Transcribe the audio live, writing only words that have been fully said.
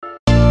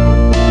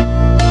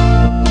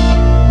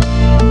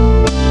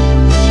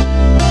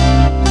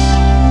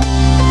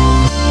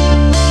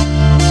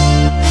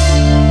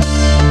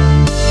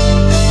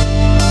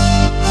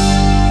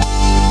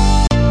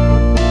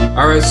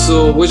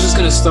So we're just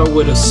gonna start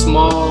with a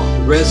small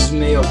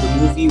resume of the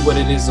movie, what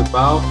it is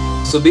about.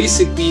 So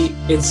basically,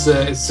 it's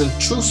a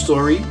true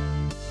story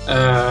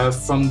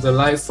from the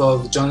life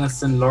of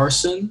Jonathan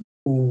Larson,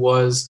 who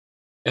was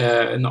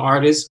an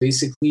artist,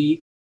 basically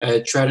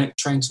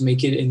trying to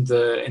make it in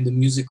the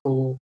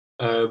musical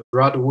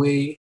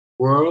Broadway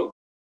world.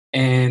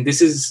 And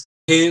this is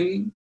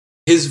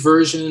his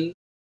version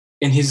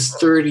in his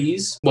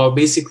 30s, well,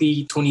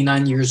 basically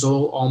 29 years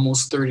old,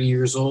 almost 30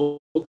 years old.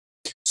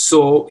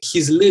 So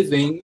he's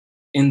living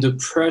in the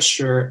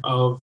pressure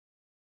of,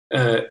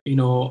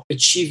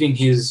 achieving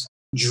his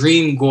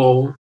dream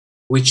goal,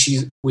 which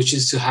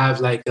is to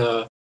have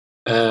uh,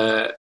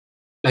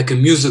 like a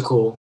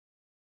musical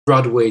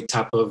Broadway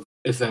type of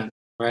event,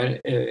 right?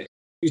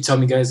 You tell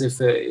me, guys, if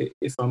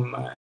I'm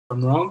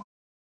wrong,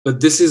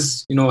 but this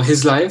is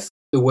his life,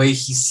 the way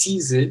he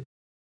sees it.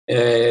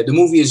 The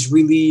movie is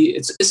really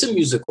it's a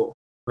musical,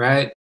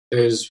 right?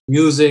 There's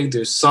music,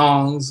 there's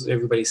songs,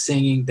 everybody's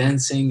singing,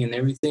 dancing, and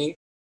everything.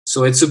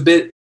 So it's a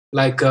bit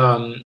like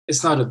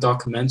it's not a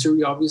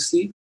documentary,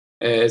 obviously.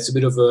 It's a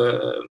bit of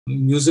a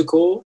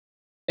musical,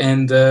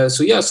 and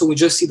so yeah, so we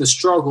just see the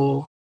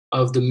struggle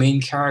of the main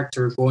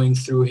character going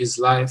through his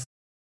life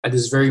at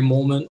this very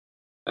moment,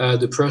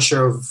 the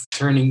pressure of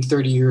turning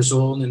 30 years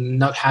old and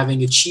not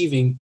having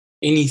achieving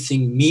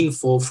anything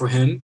meaningful for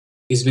him.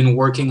 He's been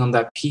working on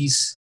that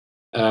piece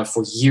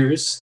for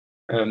years.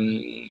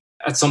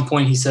 At some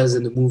point, he says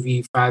in the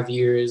movie 5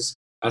 years.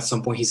 At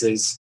some point, he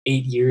says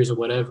 8 years or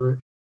whatever.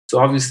 So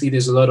obviously,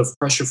 there's a lot of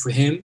pressure for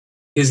him.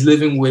 He's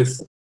living with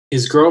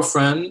his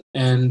girlfriend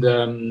and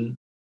the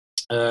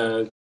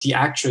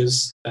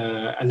actress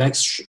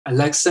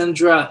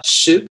Alexandra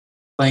Shipp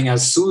playing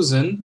as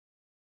Susan,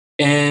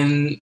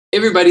 and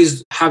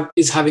is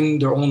having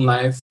their own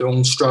life, their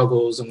own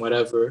struggles and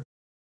whatever,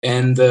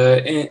 and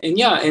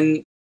yeah,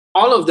 and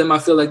all of them, I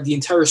feel like the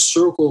entire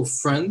circle of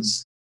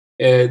friends,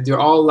 they're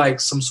all like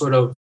some sort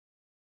of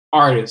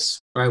artists,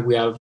 right? We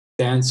have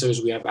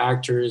dancers, we have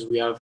actors, we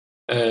have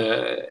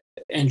uh,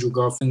 Andrew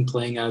Garfield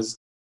playing as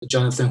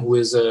Jonathan, who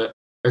is a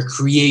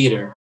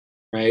creator,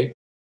 right?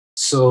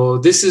 So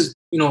this is,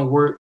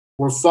 we're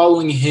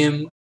following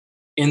him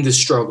in the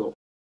struggle.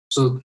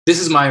 So this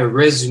is my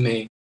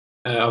resume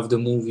of the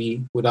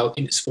movie without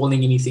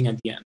spoiling anything at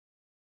the end.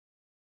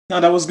 No,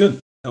 that was good.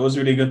 That was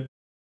really good.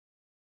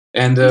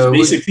 And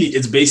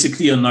It's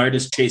basically an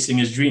artist chasing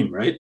his dream,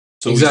 right?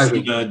 So we see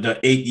exactly. the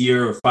 8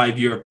 year or 5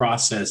 year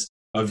process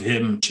of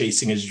him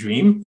chasing his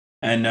dream,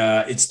 and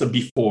it's the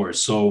before.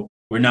 So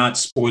we're not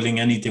spoiling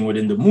anything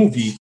within the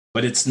movie,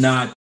 but it's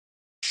not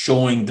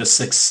showing the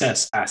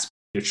success aspect.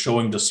 It's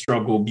showing the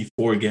struggle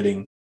before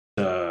getting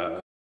to,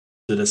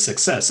 to the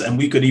success. And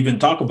we could even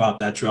talk about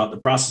that throughout the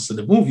process of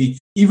the movie.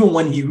 Even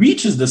when he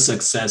reaches the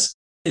success,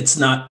 it's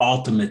not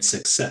ultimate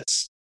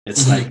success.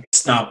 It's Mhm. like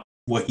it's not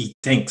what he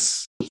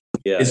thinks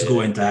Yeah, is yeah.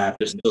 going to There's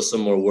happen. still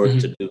some more work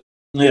Mhm. to do.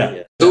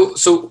 Yeah. Yeah.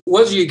 So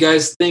what do you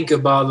guys think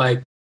about,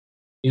 like,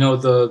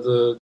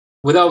 the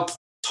without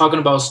talking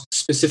about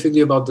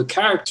specifically about the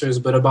characters,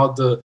 but about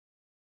the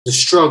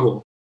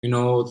struggle,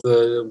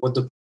 the what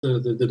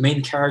the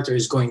main character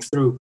is going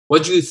through?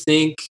 What do you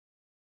think?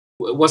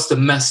 What's the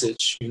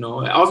message?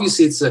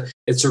 Obviously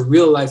it's a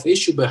real life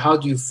issue, but how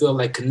do you feel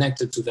like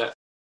connected to that?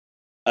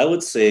 I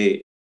would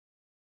say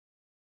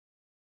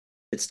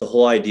it's the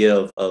whole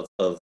idea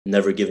of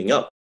never giving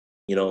up.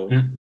 You know,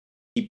 Mm.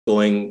 keep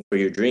going for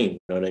your dream. You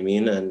know what I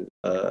mean? And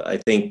I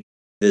think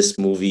this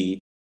movie,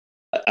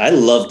 I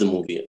love the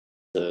movie.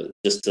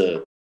 Just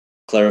to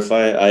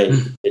clarify, I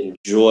Mm.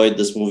 enjoyed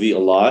this movie a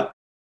lot.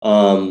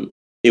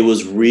 It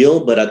was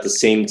real, but at the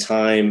same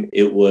time,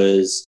 there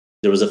was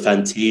a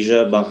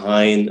fantasia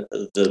behind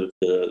the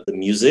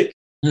music.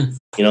 Mm.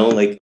 You know,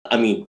 like, I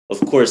mean, of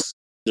course,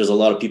 there's a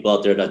lot of people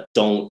out there that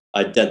don't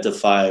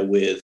identify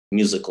with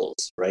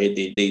musicals, right?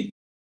 They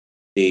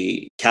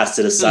cast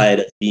it Mm. aside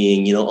as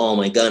being, oh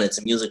my god, it's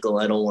a musical.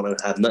 I don't want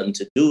to have nothing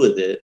to do with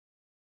it.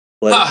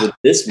 But with Ha!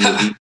 this Ha!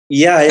 movie,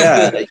 yeah,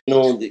 yeah, like,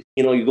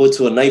 you go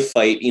to a knife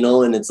fight,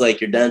 and it's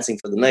like you're dancing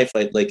for the knife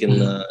fight, like in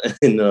Mhm.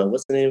 in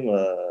what's the name,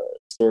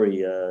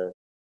 story,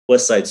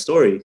 West Side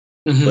Story.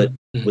 But Mhm.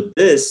 Mhm. with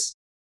this,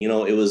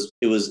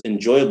 it was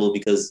enjoyable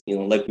because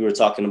like we were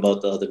talking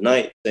about the other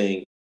night,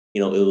 saying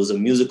it was a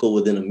musical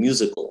within a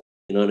musical.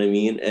 You know what I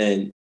mean?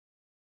 And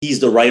he's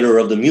the writer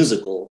of the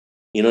musical.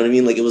 You know what I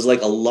mean? Like, it was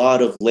like a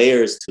lot of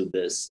layers to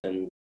this,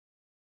 and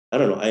I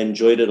don't know. I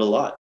enjoyed it a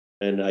lot,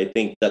 and I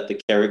think that the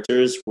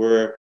characters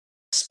were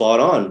spot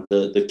on.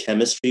 The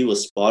chemistry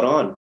was spot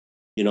on.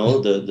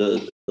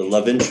 The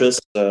love interest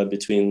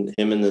between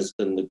him and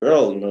the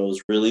girl.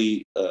 Was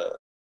really.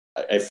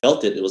 I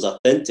felt it. It was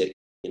authentic.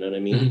 You know what I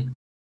mean? Mhm.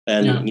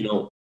 Yeah. And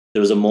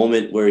there was a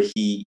moment where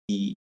he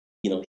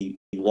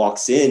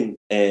walks in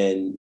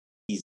and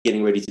he's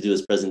getting ready to do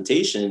his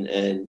presentation,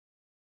 and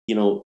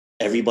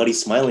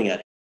everybody's smiling at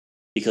him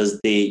because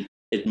they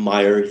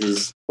admire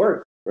his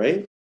work,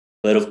 right?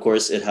 But of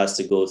course, it has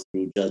to go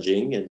through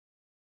judging and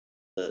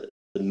the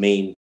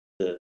main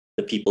the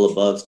people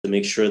above to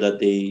make sure that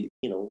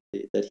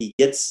that he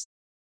gets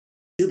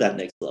to that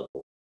next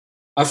level.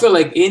 I feel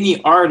like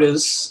any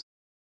artist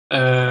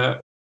uh,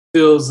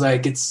 feels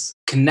like it's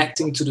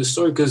connecting to the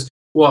story because,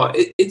 well,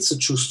 it's a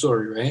true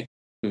story, right?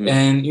 Mhm.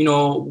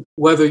 And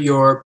whether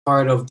you're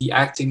part of the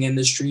acting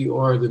industry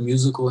or the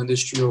musical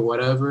industry or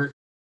whatever,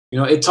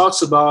 it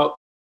talks about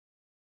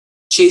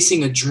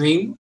chasing a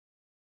dream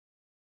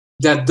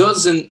that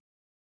doesn't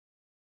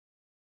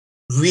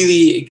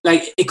really,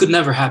 like, it could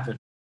never happen,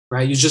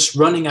 right? You're just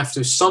running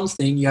after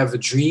something. You have a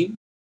dream,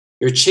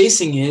 you're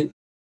chasing it,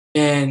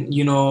 and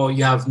you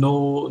have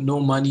no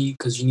money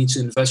because you need to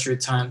invest your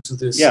time to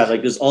this Yeah,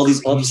 like there's all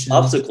these creation.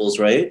 obstacles,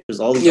 right? There's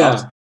all these Yeah,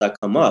 obstacles that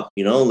come up,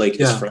 like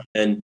his yeah, friend,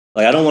 and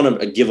like I don't want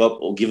to give up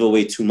or give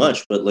away too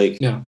much, but like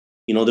yeah.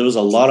 there was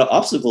a lot of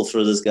obstacles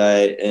for this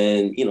guy,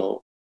 and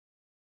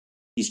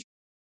he's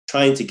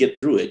trying to get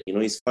through it.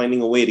 He's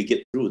finding a way to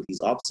get through these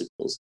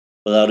obstacles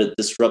without it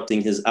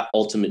disrupting his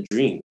ultimate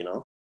dream.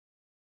 The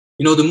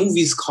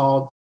movie's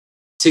called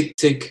Tick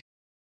Tick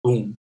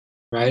Boom,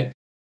 right?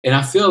 And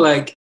I feel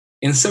like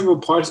in several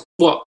parts,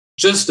 well,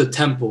 just the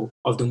tempo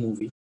of the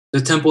movie.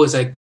 The tempo is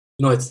like,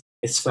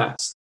 it's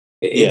fast.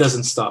 It Yeah.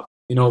 doesn't stop.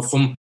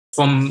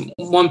 From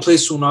one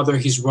place to another,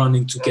 he's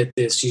running to get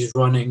this. He's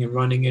running and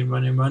running and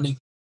running and running.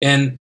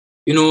 And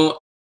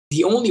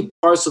the only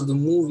parts of the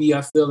movie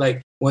I feel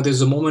like when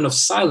there's a moment of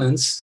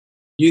silence,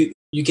 you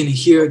can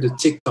hear the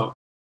tick tock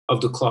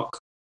of the clock.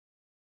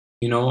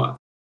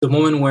 The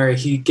moment where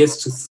he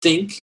gets to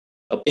think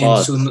A and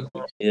pause. to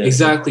Yeah.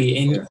 exactly,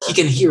 and he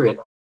can hear it.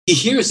 He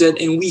hears it,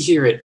 and we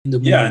hear it in the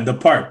movie. Yeah, in the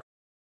park.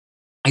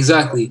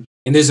 Exactly.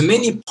 And there's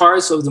many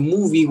parts of the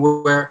movie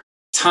where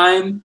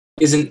time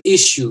is an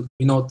issue.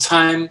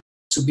 Time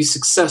to be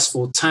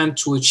successful, time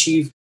to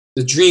achieve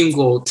the dream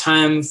goal,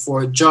 time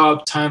for a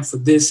job, time for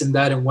this and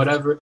that and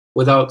whatever,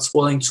 without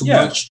spoiling too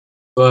much.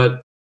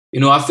 But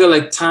I feel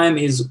like time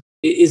is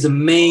a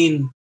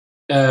main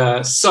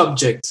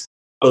subject.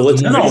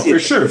 But No, for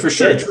sure.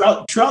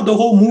 Throughout the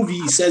whole movie,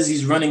 he says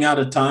he's running out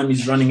of time.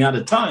 He's running out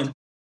of time.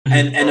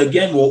 And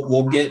again,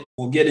 we'll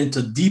get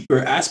into deeper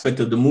aspect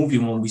of the movie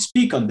when we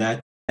speak on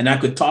that. And I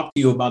could talk to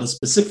you about a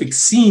specific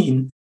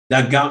scene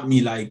that got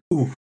me like,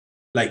 ooh,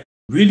 like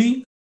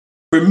really?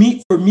 For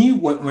me,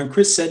 when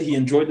Chris said he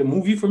enjoyed the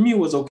movie, for me it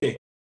was okay.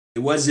 It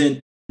wasn't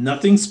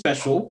nothing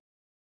special.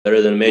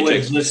 Better than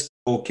Matrix. It was just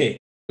okay.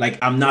 Like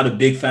I'm not a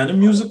big fan of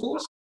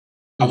musicals.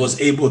 I was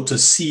able to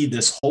see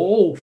this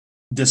whole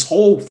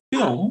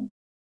film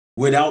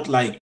without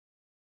like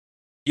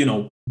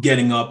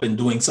getting up and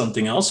doing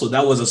something else. So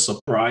that was a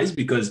surprise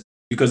because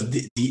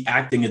the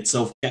acting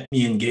itself kept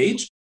me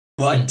engaged.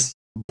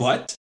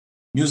 But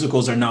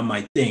musicals are not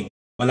my thing.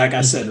 But like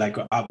I said, like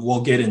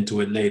we'll get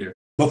into it later.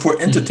 But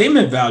for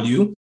entertainment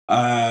value,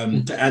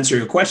 to answer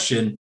your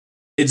question,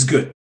 it's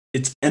good.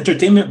 It's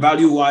entertainment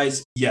value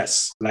wise,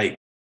 yes. Like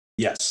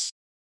yes.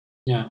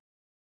 Yeah.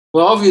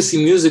 Well,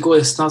 obviously, musical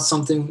is not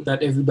something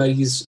that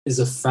everybody is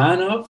a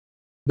fan of.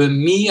 But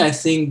me, I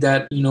think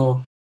that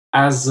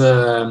as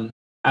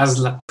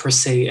per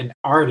se an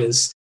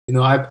artist,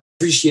 I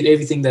appreciate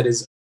everything that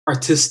is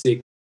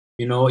artistic.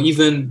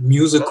 Even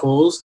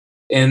musicals,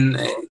 and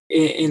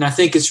I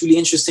think it's really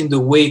interesting the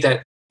way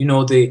that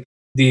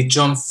they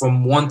jump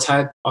from one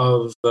type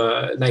of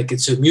like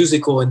it's a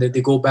musical, and then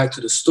they go back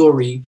to the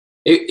story,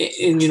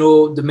 and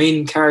the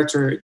main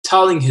character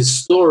telling his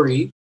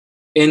story,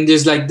 and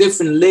there's like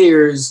different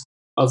layers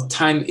of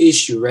time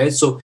issue, right?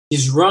 So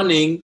he's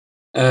running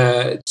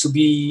to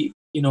be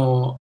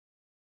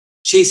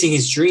chasing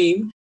his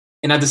dream,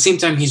 and at the same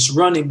time he's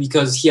running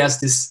because he has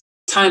this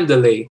time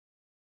delay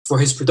for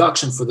his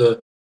production for the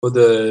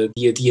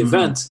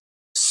event.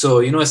 So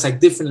it's like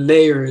different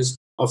layers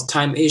of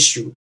time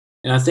issue,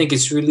 and I think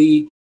it's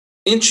really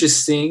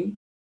interesting,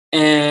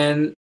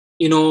 and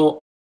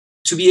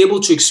to be able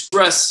to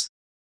express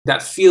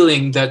that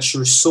feeling that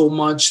you're so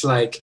much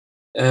like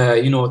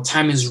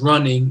time is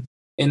running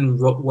and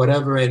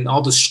whatever, and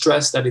all the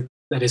stress that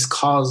is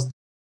caused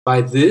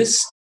by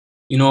this.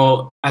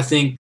 I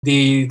think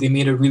they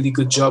made a really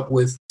good job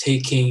with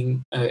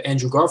taking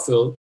Andrew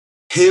Garfield.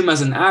 Him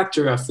as an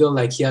actor, I feel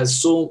like he is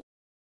so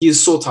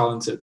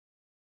talented,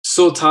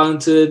 so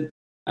talented.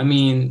 I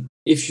mean,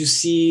 if you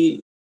see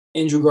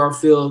Andrew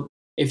Garfield,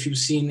 if you've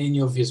seen any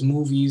of his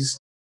movies,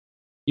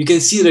 you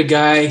can see the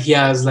guy. He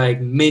has like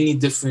many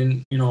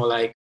different,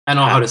 like, I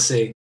don't know how to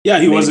say. Yeah,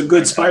 he was a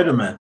good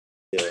Spider-Man.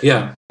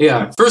 Yeah.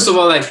 First of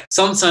all, like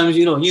sometimes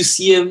you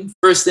see him,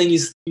 first thing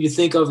you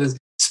think of is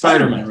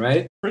Spider-Man,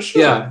 right? For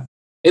sure. Yeah.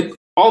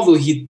 Although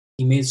he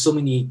made so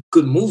many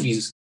good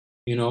movies,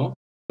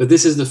 but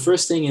this is the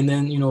first thing, and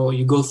then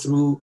you go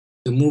through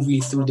the movie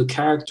through the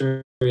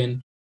character,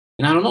 and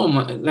I don't know,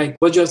 like,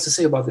 what do you have to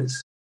say about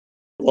this?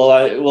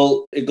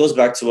 Well, it goes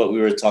back to what we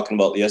were talking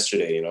about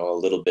yesterday, a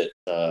little bit.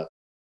 I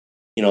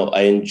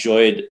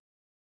enjoyed.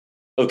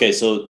 Okay,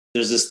 so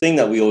there's this thing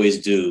that we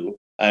always do.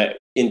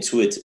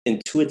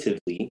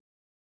 Intuitively,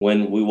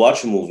 when we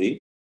watch a movie,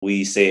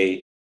 we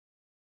say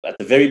at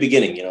the very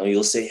beginning,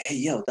 you'll say, "Hey,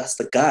 yo, that's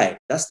the guy.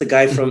 That's the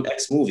guy from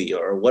X movie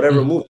or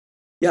whatever movie.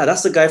 Yeah,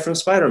 that's the guy from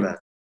Spider-Man."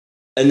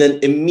 And then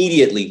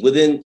immediately,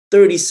 within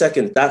 30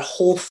 seconds, that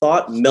whole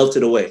thought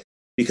melted away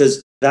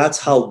because that's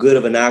how good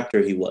of an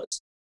actor he was.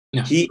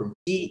 Yeah.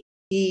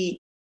 He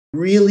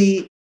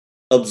really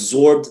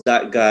absorbed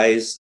that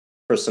guy's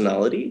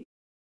personality,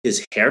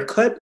 his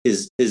haircut,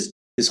 his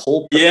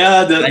whole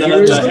the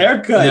mannerism.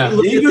 haircut. Yeah.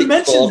 They even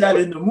mentioned that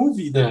in the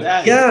movie.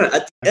 At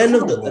the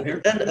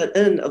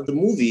end of the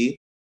movie,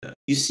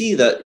 you see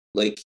that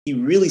like he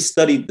really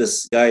studied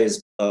this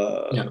guy's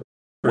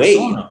way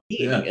of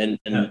being,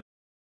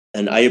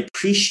 and I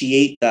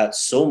appreciate that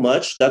so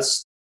much.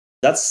 That's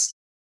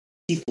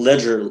Heath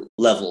Ledger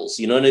levels.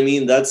 You know what I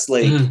mean? That's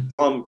like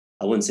Tom.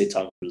 I wouldn't say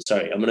Tom Cruise.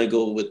 Sorry, I'm gonna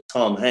go with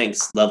Tom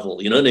Hanks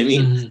level. You know what I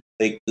mean?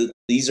 Like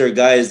these are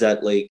guys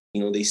that like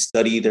they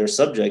study their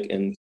subject,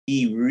 and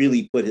he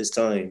really put his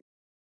time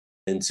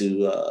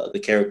into the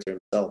character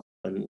himself.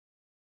 And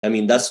I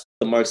mean that's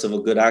the marks of a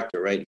good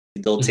actor, right?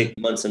 They'll take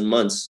months and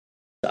months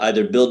to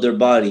either build their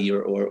body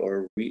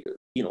or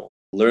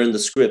learn the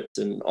script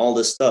and all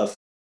this stuff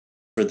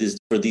for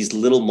these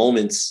little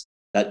moments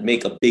that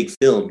make a big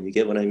film. You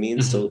get what I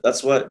mean? So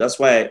that's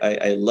why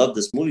I love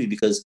this movie,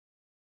 because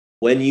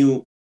when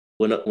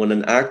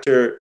an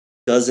actor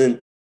doesn't,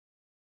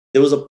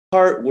 there was a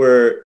part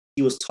where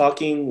he was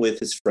talking with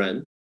his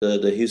friend, the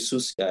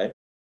Jesus guy,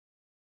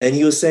 and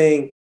he was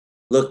saying,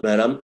 "Look,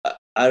 man,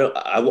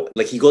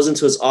 like he goes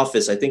into his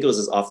office. I think it was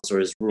his office or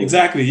his room.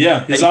 Exactly,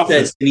 yeah, his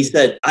office. And he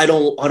said, I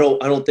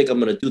don't think I'm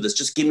gonna do this.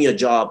 Just give me a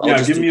job.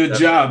 Give me a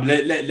job.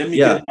 Let me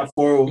get that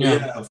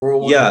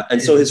 401. Yeah,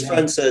 and so his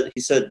friend said,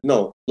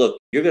 no, look,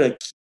 you're gonna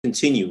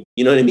continue.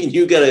 You know what I mean?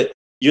 You're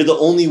the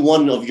only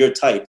one of your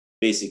type,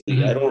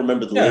 basically. I don't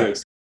remember the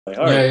lyrics. Like,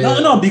 all right.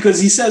 No,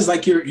 because he says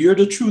like you're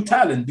the true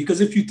talent.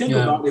 Because if you think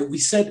about it, we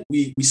said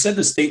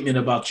the statement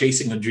about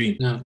chasing a dream.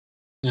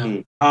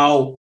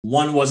 How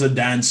one was a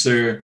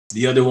dancer,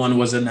 the other one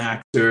was an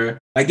actor.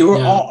 Like they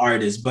were all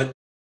artists, but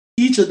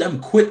each of them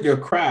quit their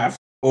craft,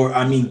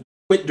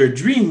 quit their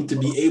dream to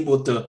be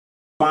able to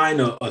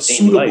find a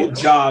suitable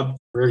job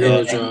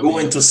and go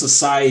into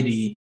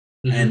society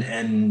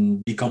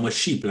and become a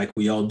sheep like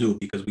we all do,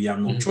 because we have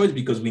no choice,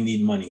 because we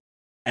need money.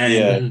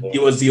 And he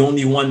was the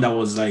only one that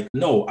was like,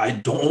 no, I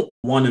don't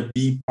want to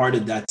be part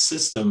of that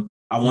system.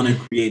 I want to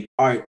create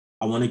art.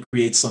 I want to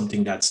create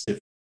something that's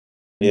different.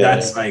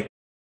 That's like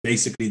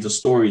basically the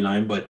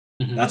storyline, but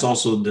that's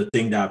also the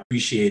thing that I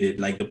appreciated.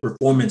 Like the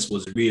performance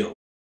was real.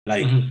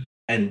 Like,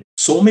 and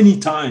so many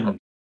times,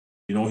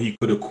 he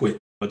could have quit,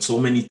 but so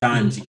many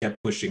times he kept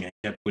pushing and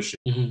kept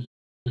pushing.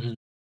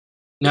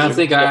 Now I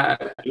think I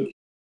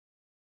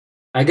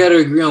got to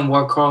agree on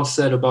what Carl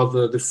said about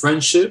the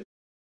friendship.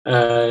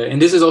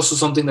 And this is also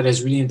something that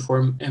is really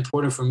important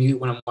for me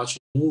when I'm watching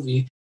a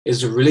movie,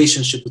 is the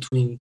relationship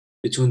between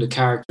the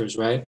characters,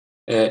 right?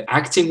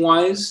 Acting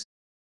wise,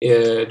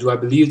 do I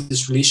believe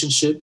this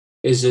relationship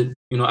is it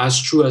as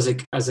true as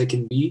it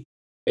can be?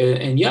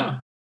 And yeah,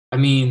 I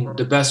mean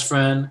the best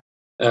friend,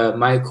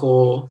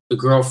 Michael, the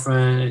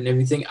girlfriend, and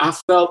everything. I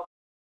felt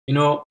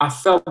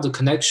the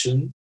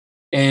connection,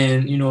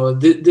 and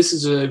this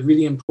is a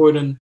really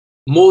important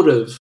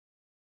motive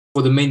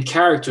for the main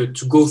character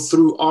to go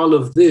through all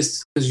of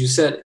this, because you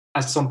said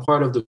at some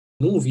part of the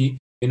movie,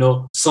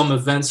 some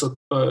events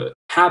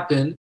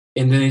happen,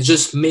 and then it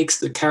just makes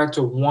the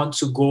character want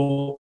to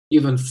go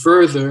even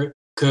further,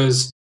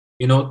 because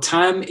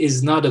time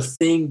is not a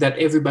thing that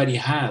everybody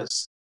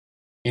has,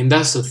 and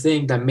that's the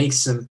thing that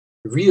makes him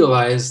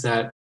realize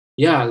that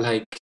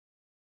like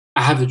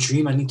I have a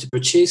dream, I need to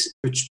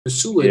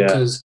pursue it,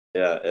 because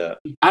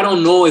I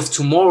don't know if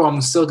tomorrow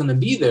I'm still gonna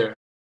be there.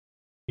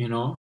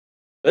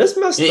 That's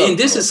messed up. And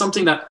this is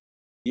something that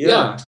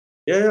no,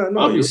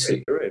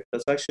 obviously. You're right.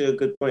 That's actually a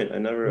good point.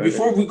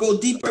 Before we go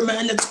deeper,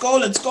 man, let's go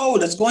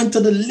into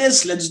the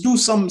list. Let's do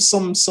some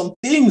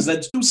things.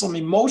 Let's do some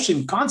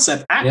emotion,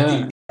 concept,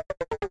 acting.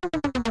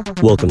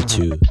 Welcome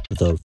to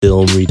the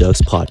Film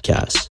Redux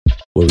podcast,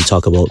 where we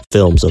talk about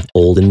films of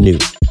old and new.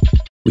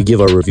 We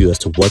give our review as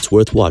to what's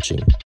worth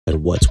watching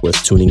and what's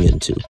worth tuning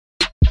into.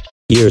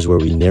 Here's where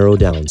we narrow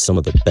down some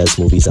of the best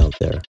movies out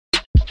there,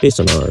 based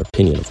on our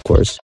opinion, of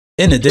course.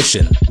 In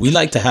addition, we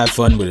like to have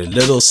fun with a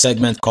little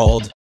segment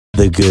called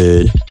The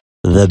Good,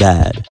 the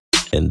Bad,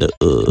 and the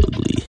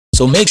Ugly.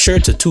 So make sure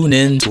to tune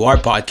in to our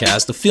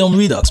podcast, the Film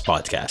Redux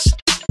podcast.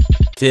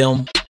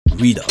 Film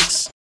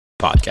Redux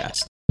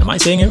podcast. Am I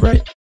saying it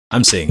right?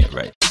 I'm saying it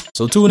right.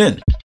 So tune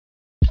in.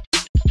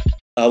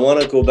 I want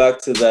to go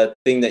back to that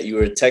thing that you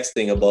were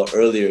texting about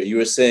earlier. You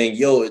were saying,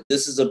 yo,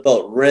 this is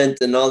about rent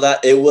and all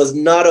that. It was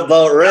not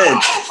about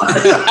rent.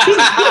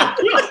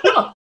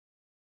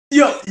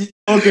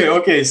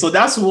 Okay. So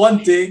that's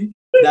one thing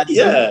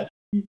that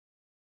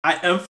I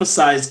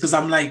emphasize, because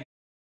I'm like,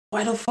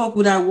 why the fuck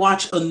would I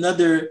watch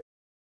another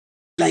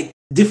like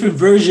different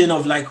version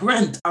of like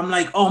Rent? I'm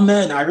like, oh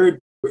man, I heard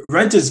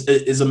Rent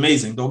is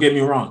amazing. Don't get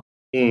me wrong,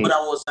 but I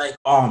was like,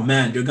 oh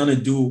man, they're gonna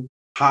do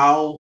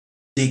how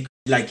they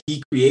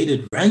he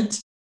created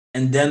Rent,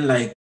 and then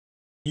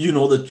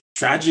the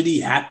tragedy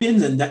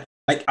happens, and that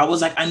I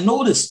was like, I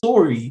know the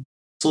story.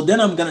 So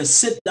then I'm going to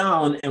sit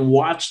down and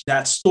watch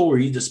that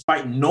story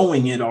despite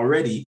knowing it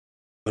already.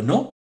 But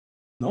no,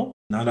 No,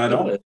 not at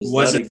all. It It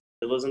wasn't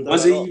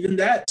that at all. even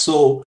that.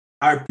 So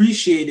I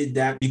appreciated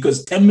that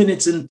because 10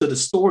 minutes into the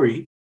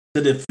story,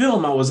 to the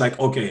film, I was like,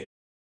 okay,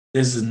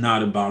 this is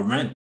not about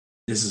rent.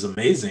 This is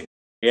amazing.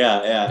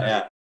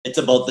 Yeah. It's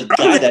about the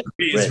guy that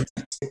pays rent.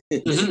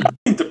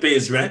 rent. To pay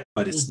his rent,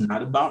 but it's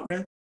not about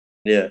rent.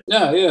 Yeah.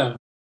 Yeah.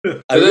 I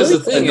But that's really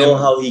the thing, know and-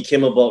 how he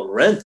came about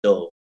Rent,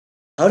 though.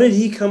 How did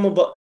he come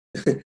about?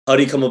 How did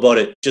he come about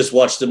it? Just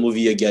watch the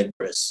movie again,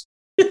 Chris.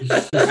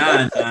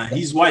 Nah,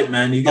 he's white,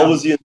 man. How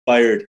was he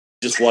inspired?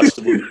 Just watch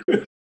the movie.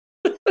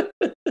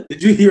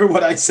 Did you hear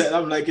what I said?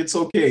 I'm like, it's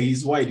okay.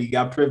 He's white. He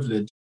got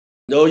privilege.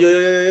 No,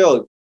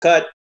 yo.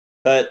 Cut.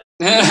 I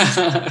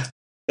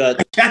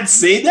can't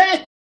say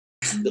that.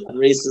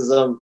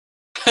 Racism.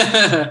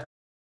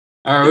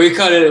 All right, we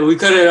cut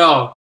it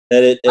all.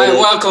 Edit. All right,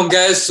 welcome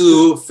guys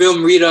to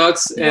Film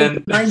Redux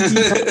and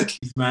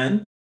 1990s,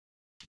 man.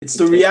 It's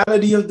the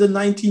reality of the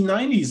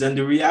 1990s and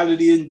the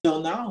reality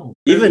until now.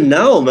 Even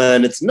now,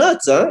 man, it's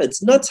nuts, huh?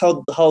 It's nuts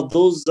how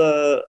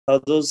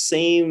those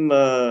same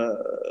I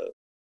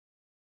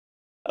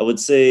would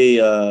say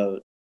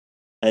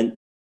and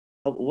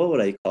what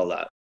would I call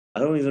that? I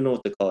don't even know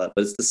what to call that,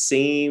 but it's the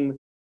same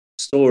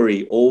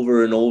story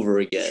over and over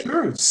again.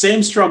 Sure,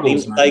 same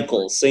struggles, Same man.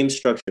 cycles, same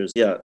structures.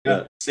 Yeah.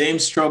 Same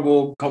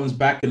struggle comes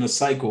back in a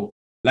cycle.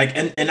 Like,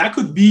 and I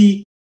could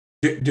be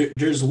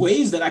there's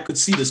ways that I could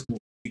see this movie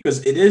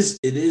because it is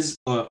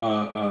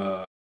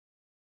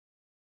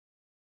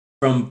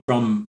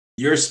from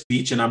your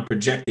speech, and I'm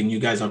projecting. You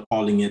guys are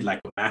calling it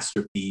like a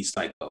masterpiece,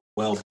 like a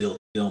well-built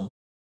film.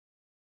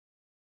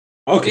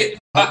 Okay,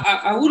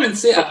 I wouldn't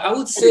say. I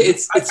would say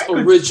it's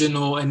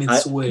original in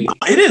its way.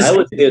 It is. I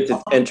would say it's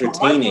entertaining.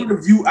 From my point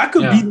of view, I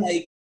could be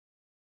like,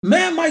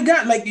 man, my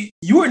God, like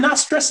you are not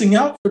stressing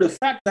out for the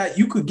fact that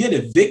you could get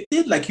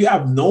evicted, like you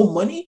have no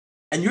money,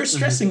 and you're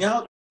stressing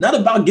out not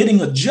about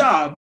getting a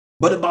job,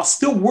 but about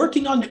still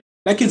working on it.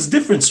 Like it's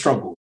different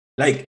struggle.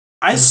 Like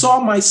I saw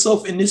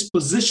myself in this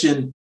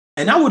position,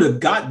 and I would have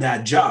got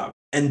that job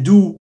and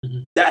do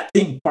that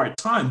thing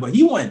part-time, but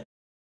he went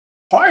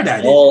hard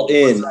at all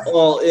it.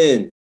 All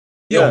in.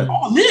 Yeah,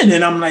 all in.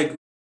 And I'm like,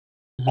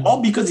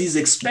 all because he's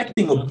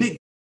expecting a big,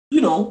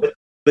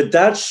 But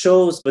that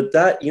shows,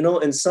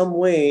 in some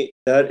way,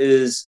 that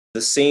is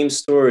the same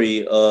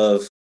story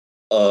of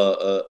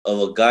a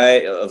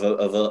guy,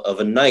 of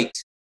a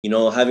knight,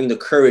 having the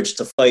courage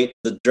to fight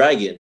the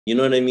dragon. You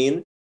know what I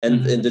mean?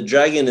 And the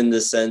dragon, in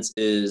this sense,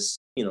 is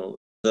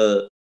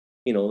the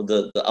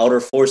outer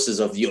forces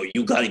of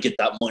you got to get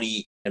that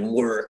money and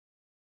work,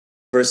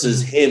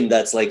 versus him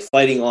that's like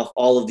fighting off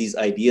all of these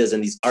ideas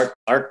and these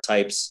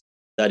archetypes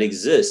that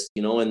exist,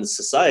 in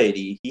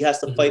society. He has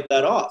to fight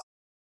that off,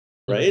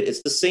 right?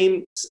 It's the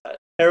same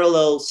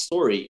parallel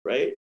story,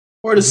 right?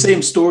 Or the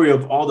same story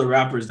of all the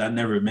rappers that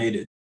never made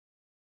it.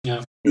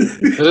 Yeah,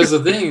 but that's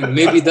the thing.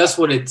 Maybe that's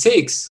what it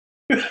takes.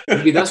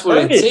 Maybe that's what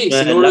it takes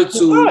in order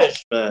to.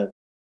 Man.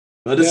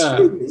 But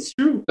it's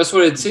true. That's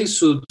what it takes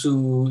to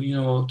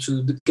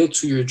get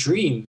to your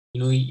dream.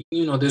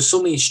 There's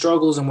so many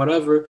struggles and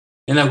whatever.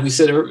 And like we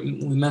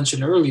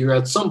mentioned earlier,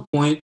 at some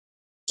point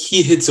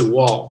he hits a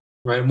wall,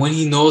 right? When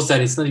he knows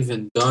that it's not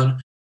even done,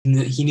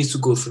 he needs to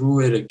go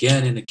through it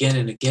again and again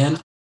and again.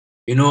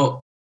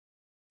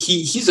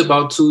 He's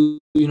about to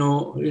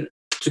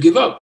to give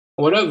up,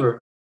 or whatever.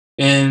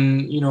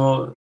 And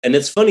and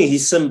it's funny. He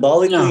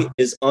symbolically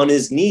is on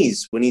his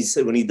knees when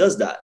he does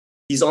that.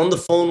 He's on the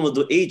phone with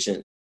the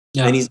agent,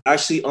 and he's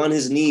actually on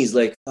his knees,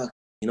 like fuck,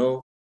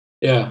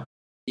 Yeah.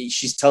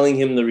 She's telling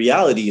him the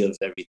reality of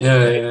everything.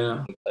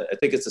 Yeah. I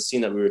think it's a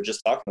scene that we were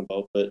just talking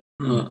about, but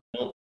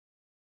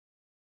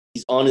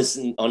he's on his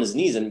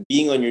knees, and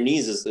being on your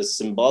knees is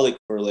symbolic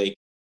for like,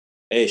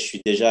 hey, je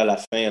suis déjà à la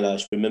fin là,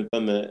 je peux même pas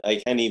I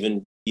can't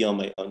even be on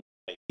my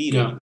feet.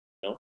 Yeah.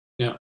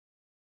 Yeah.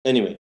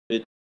 Anyway,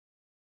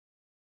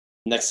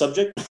 next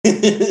subject.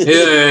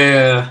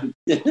 Yeah.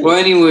 Well,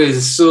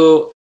 anyways,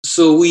 so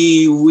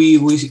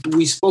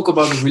we spoke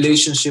about the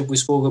relationship. We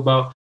spoke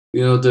about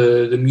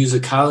the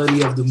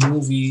musicality of the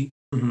movie.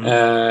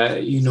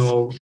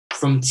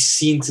 From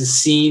scene to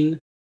scene,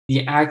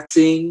 the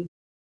acting.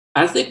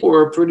 I think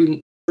we're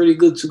pretty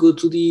good to go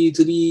to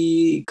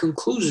the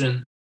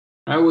conclusion.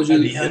 Right?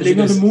 The ending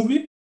of the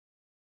movie.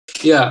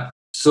 Yeah.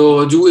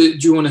 So do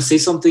you want to say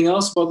something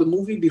else about the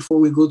movie before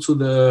we go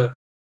to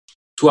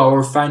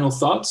our final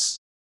thoughts?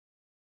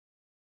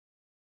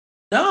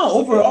 No,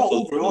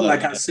 overall,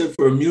 like I said,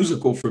 for a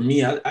musical, for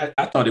me,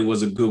 I thought it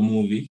was a good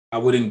movie. I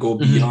wouldn't go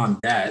beyond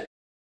that.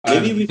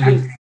 Maybe we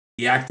could.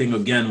 The acting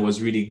again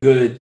was really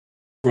good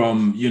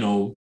from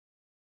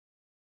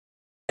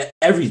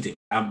everything.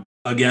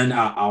 Again,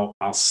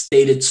 I'll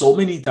state it so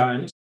many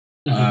times.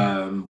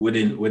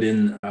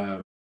 Within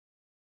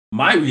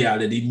my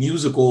reality,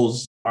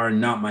 musicals are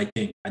not my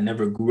thing. I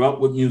never grew up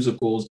with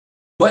musicals,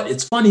 but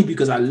it's funny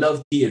because I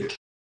love theater.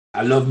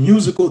 I love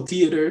musical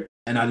theater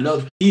and I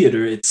love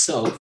theater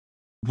itself,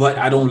 but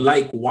I don't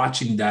like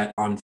watching that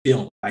on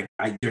film. Like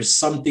there's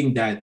something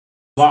that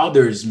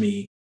bothers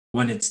me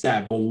when it's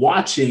that. But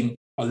watching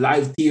a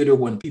live theater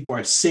when people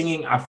are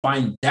singing, I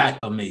find that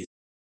amazing.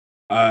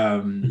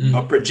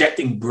 But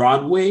projecting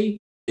Broadway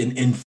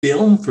in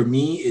film for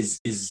me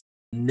is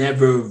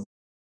never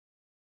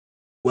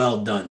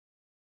well done.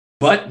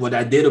 But what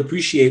I did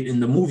appreciate in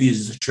the movie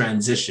is the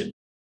transition.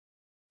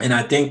 And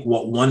I think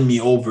what won me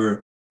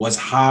over was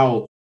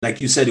how,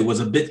 like you said, it was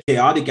a bit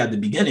chaotic at the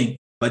beginning,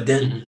 but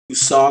then you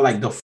saw like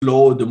the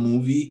flow of the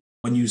movie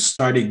when you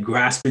started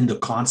grasping the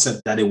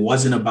concept that it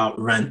wasn't about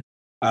rent.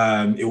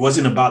 It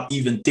wasn't about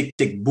even Tick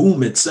Tick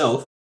Boom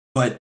itself,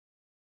 but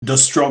the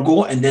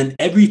struggle, and then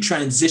every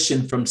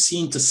transition from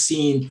scene to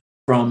scene,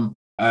 from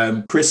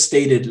Chris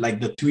stated like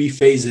the three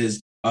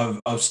phases of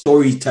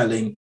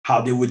storytelling,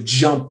 how they would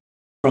jump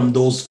from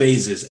those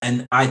phases.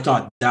 And I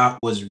thought that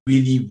was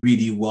really,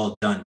 really well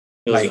done.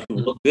 Like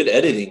good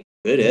editing.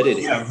 Good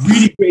editing. Yeah,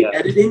 really great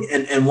editing.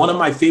 And one of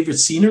my favorite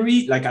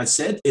scenery, like I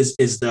said, is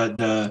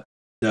the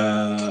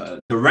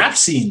rap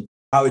scene.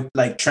 How it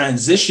like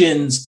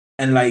transitions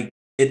and like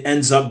it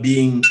ends up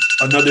being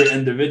another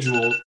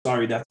individual.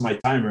 Sorry, that's my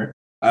timer.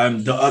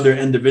 The other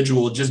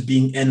individual just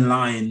being in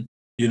line,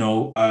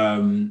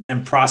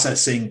 and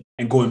processing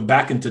and going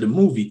back into the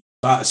movie.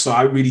 So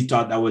I really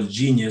thought that was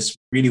genius,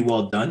 really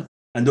well done,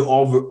 and the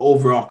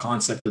overall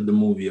concept of the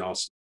movie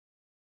also.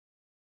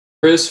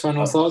 Chris,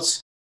 final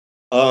thoughts?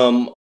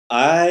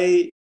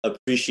 I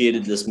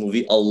appreciated this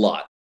movie a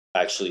lot,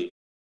 actually.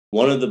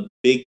 One of the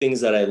big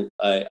things that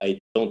I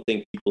don't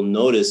think people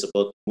notice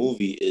about the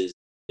movie is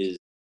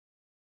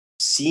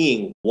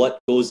seeing what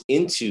goes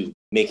into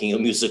making a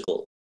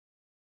musical.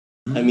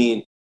 I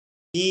mean,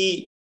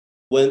 he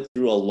went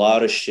through a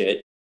lot of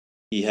shit.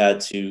 He had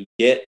to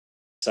get,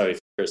 sorry for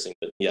cursing,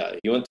 but yeah,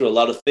 he went through a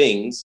lot of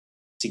things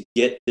to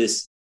get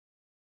this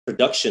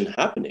production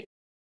happening.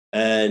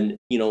 And,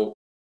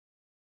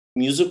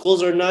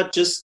 musicals are not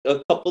just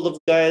a couple of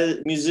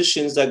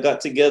musicians that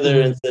got together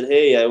and said,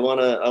 "Hey, I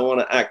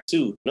wanna act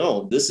too."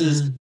 No, this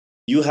is,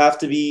 you have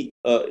to be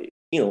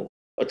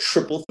a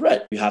triple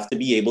threat. You have to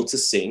be able to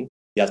sing,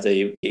 you have to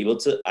be able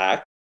to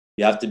act,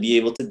 you have to be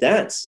able to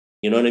dance.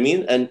 You know what I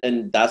mean?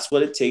 And that's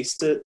what it takes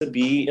to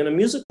be in a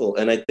musical.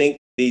 And I think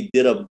they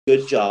did a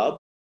good job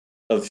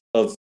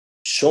of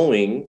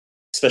showing,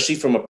 especially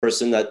from a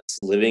person that's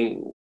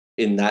living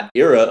in that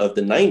era of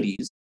the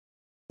 90s,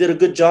 did a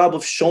good job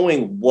of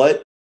showing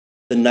what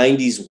the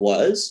 90s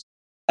was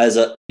as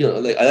a,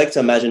 like, I like to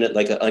imagine it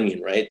like an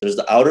onion, right? There's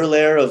the outer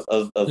layer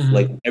of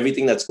like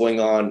everything that's going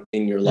on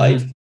in your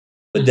life.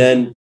 But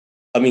then,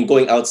 I mean,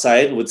 going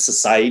outside with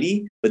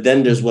society, but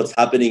then there's what's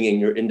happening in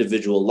your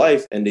individual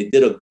life. And they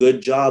did a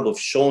good job of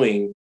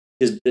showing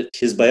his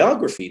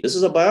biography. This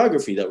is a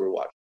biography that we're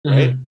watching,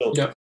 right? So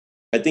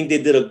I think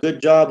they did a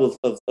good job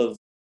of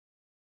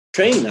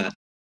training that.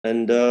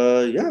 And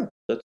yeah,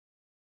 that's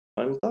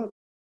my final thought.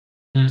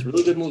 It's a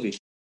really good movie.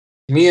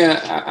 Me,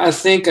 I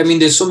think, I mean,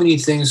 there's so many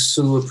things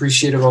to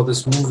appreciate about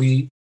this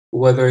movie,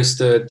 whether it's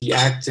the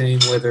acting,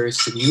 whether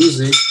it's the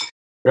music.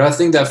 But I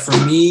think that for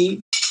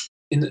me,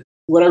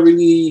 what I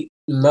really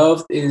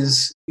loved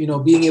is,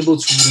 being able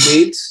to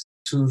relate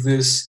to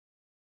this,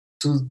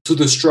 to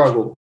the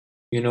struggle,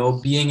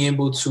 being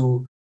able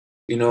to,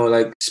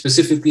 like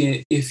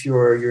specifically if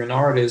you're an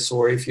artist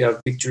or if you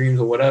have big dreams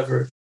or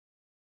whatever,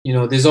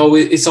 it's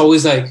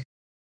always like,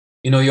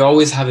 you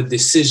always have a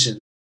decision,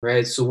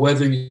 right? So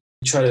whether you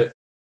try to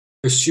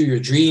pursue your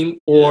dream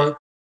or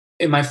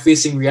am I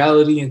facing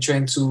reality and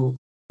trying to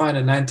find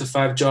a 9 to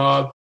 5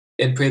 job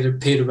and pay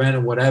the rent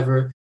or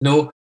whatever,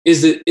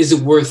 is it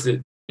worth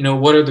it?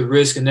 What are the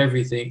risks and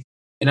everything?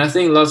 And I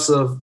think lots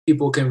of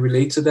people can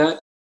relate to that.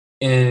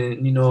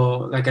 And,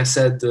 like I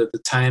said, the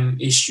time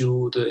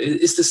issue,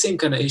 it's the same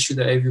kind of issue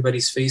that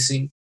everybody's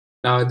facing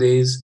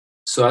nowadays.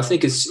 So I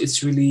think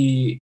it's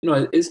really,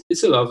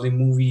 it's a lovely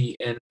movie.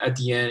 And at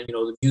the end,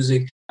 the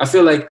music, I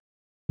feel like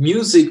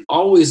music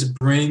always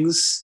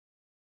brings,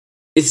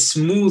 it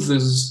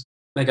smooths,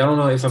 like, I don't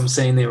know if I'm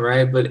saying it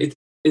right, but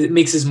it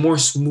makes it more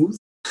smooth,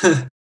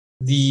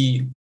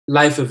 the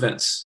life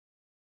events,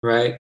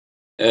 right?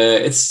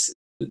 It's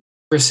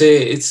per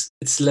se,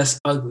 it's less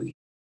ugly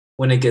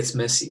when it gets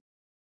messy,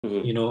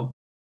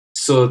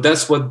 So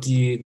that's what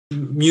the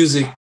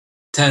music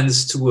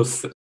tends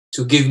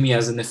to give me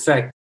as an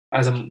effect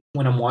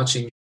when I'm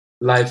watching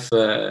life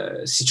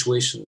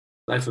situation,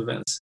 life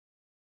events.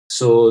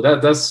 So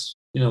that's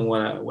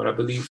what I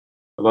believe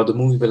about the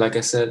movie. But like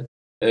I said,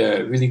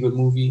 really good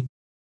movie.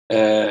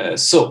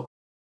 So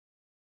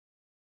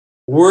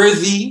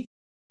worthy,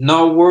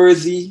 not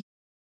worthy.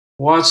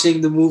 Watching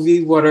the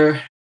movie. What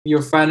are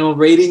your final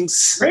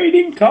ratings?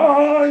 Rating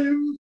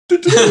time. Have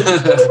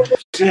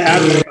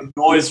a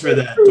noise for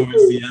that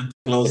towards the end.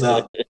 Close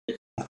out.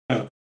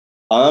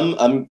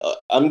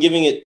 I'm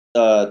giving it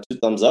 2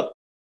 thumbs up.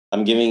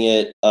 I'm giving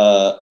it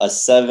a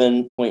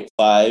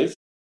 7.5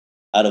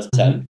 out of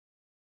 10.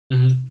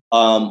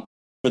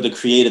 For the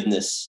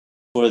creativeness,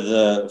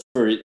 look,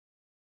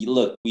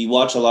 we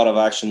watch a lot of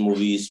action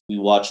movies, we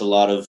watch a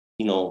lot of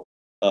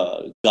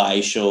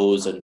guy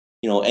shows and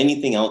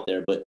anything out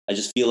there, but I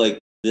just feel like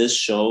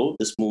this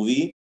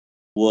movie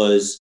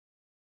was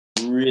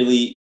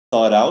really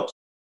thought out.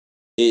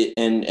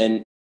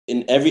 And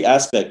in every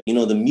aspect. You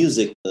know, the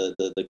music,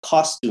 the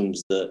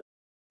costumes,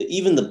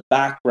 even the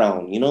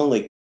background. You know,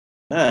 like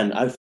man,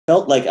 I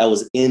felt like I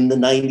was in the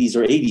 90s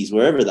or 80s,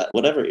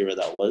 whatever era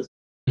that was.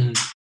 Mhm.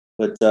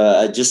 But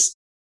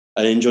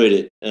I enjoyed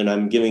it, and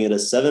I'm giving it a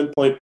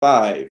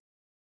 7.5.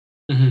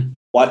 Mhm.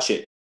 Watch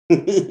it.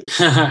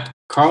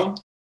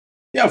 Carl?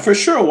 Yeah, for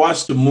sure.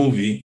 Watch the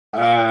movie.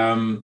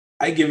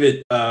 I give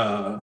it.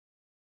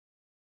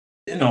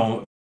 You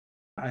know,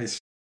 I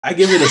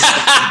give it a.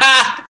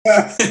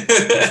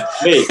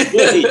 Wait.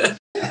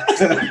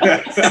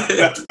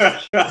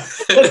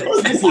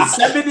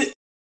 Listen,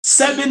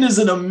 seven is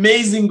an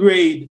amazing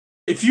grade.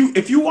 If you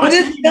watch, But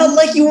it felt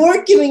like you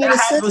weren't giving it a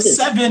have a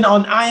 7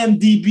 on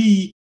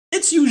IMDb,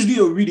 it's usually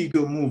a really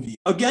good movie.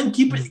 Again,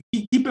 keep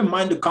in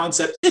mind the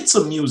concept. It's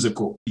a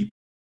musical, people.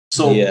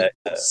 So Yeah.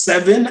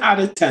 7 out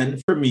of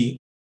 10 for me,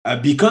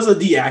 because of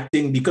the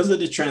acting, because of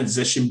the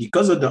transition,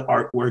 because of the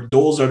artwork.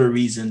 Those are the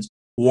reasons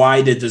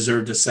why they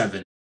deserve the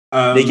 7.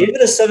 They gave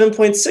it a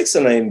 7.6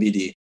 on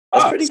IMDb.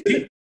 That's pretty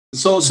good.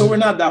 So we're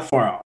not that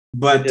far out.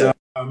 But Yeah.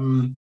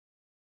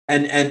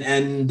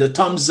 and the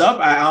thumbs up,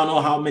 I don't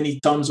know how many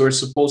thumbs we're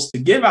supposed to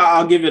give.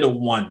 I'll give it a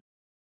 1.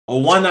 A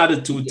 1 out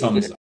of 2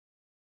 thumbs up.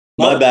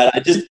 My bad.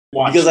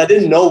 Because I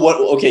didn't know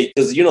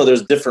because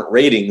there's different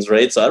ratings,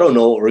 right? So I don't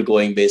know what we're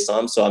going based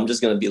on. So I'm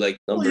just gonna be like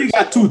numbers. Well, you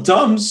got 2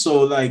 thumbs,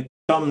 so like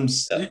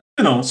thumbs,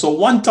 so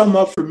 1 thumb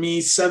up for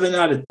me, 7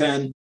 out of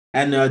 10,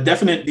 and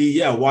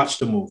definitely, watch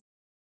the movie.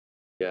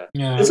 Yeah.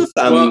 Yeah. It's a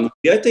family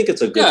movie. I think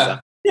it's a good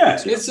family. Yeah,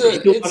 It's You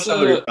can watch that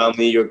with your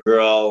family, your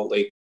girl.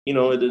 Like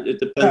it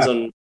depends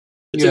on.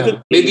 It's a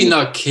good maybe movie.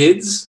 not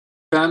kids,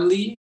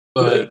 family,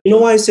 but You know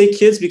why I say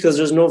kids? Because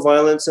there's no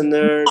violence in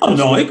there.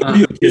 No, it could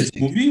be a kids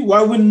movie.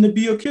 Why wouldn't it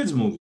be a kids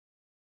movie?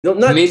 No,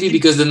 not maybe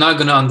because they're not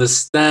gonna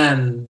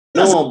understand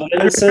no, but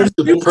in a sense,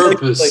 the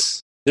purpose. like,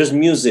 there's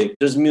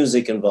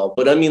music involved.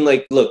 But I mean,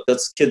 like, look,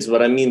 that's kids.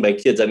 What I mean by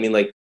kids, I mean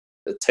like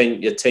a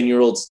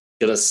 10-year-old's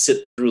gonna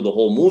sit through the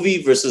whole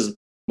movie versus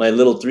my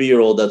little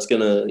 3-year-old that's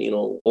gonna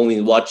only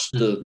watch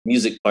the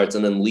music parts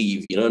and then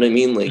leave. You know what I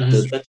mean? Like the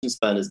attention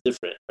span is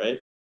different, right?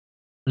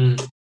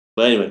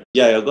 But anyway,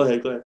 yeah, go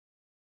ahead.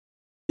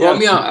 Well,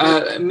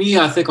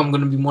 I think I'm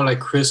gonna be more like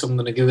Chris. I'm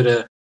gonna give it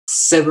a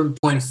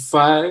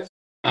 7.5.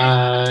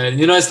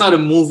 It's not a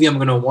movie I'm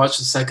gonna watch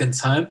a second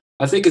time.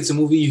 I think it's a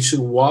movie you should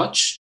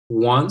watch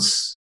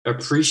once,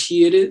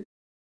 appreciate it,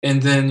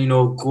 and then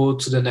go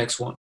to the next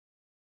one.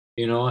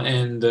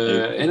 And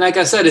like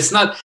I said, it's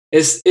not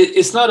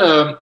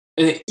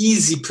an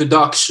easy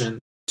production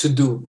to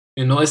do.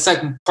 It's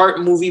like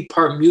part movie,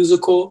 part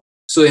musical.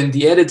 So in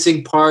the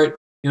editing part,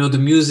 the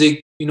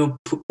music,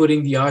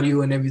 putting the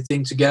audio and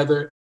everything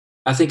together,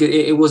 I think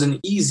it wasn't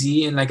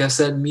easy. And like I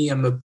said,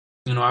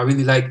 I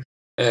really like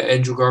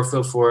Andrew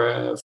Garfield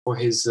for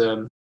his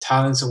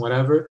talents and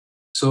whatever.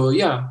 So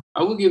yeah,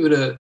 I will give it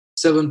a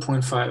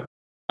 7.5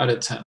 out of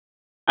 10.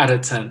 Out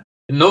of 10.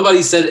 And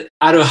nobody said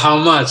out of how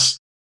much.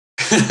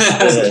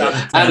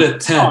 Out of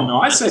 10. Oh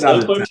no, I said out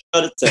of 10.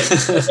 Out of 10.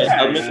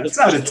 It's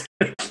out of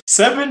 10.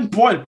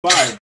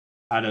 7.5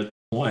 out of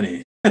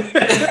 20.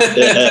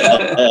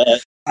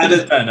 Out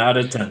of 10. Out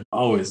of 10.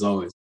 Always.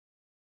 All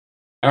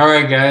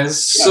right,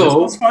 guys.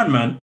 So it's fun,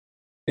 man.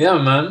 Yeah,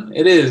 man,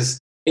 it is.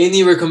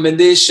 Any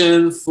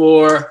recommendation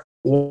for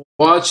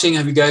watching?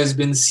 Have you guys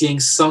been seeing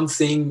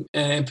something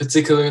in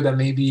particular that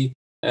maybe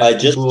I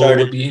just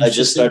would be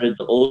interested? started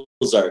the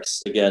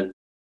Ozarks again,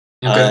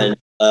 Okay. and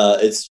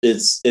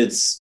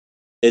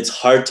it's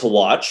hard to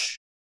watch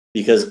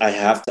because I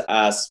have to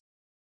ask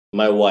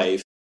my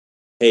wife,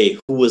 "Hey,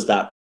 who was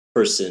that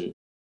person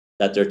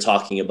that they're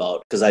talking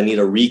about?" Because I need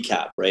a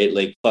recap, right?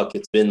 Like, fuck,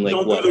 it's been like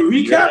what? A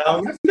recap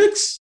on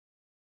Netflix?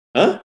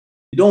 Huh?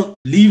 You don't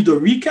leave the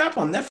recap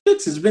on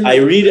Netflix? It's been. I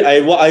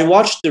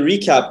watched the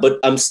recap, but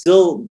I'm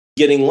still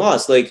getting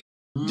lost. Like,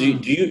 do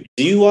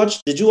you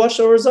watch? Did you watch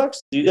the Ozarks?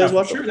 Do you guys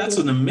watch? Sure, that's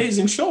an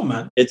amazing show,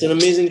 man. It's an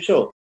amazing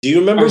show. Do you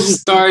remember? I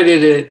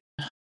started it.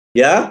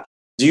 Yeah.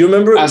 Do you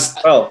remember?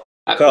 Carl.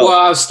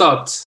 I've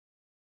stopped.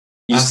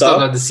 You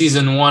stopped at the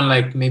season 1,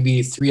 like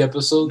maybe 3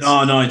 episodes.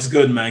 No, it's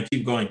good, man.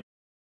 Keep going.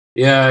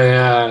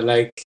 Yeah.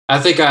 Like I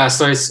think I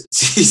started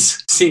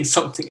seeing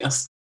something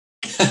else.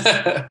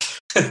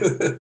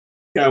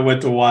 I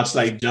went to watch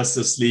like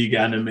Justice League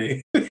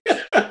anime.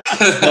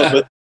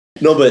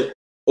 No, but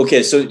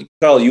okay. So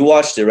Carl, you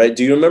watched it, right?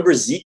 Do you remember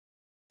Zeke?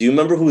 Do you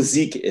remember who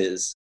Zeke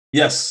is?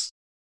 Yes.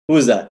 Who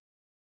is that?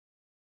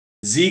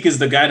 Zeke is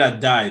the guy that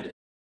died.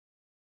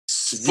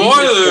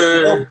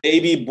 Spoiler! The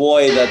baby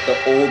boy that the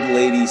old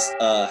lady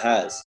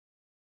has.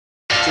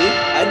 See,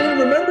 I didn't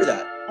remember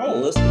that. Oh,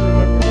 Let's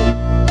remember.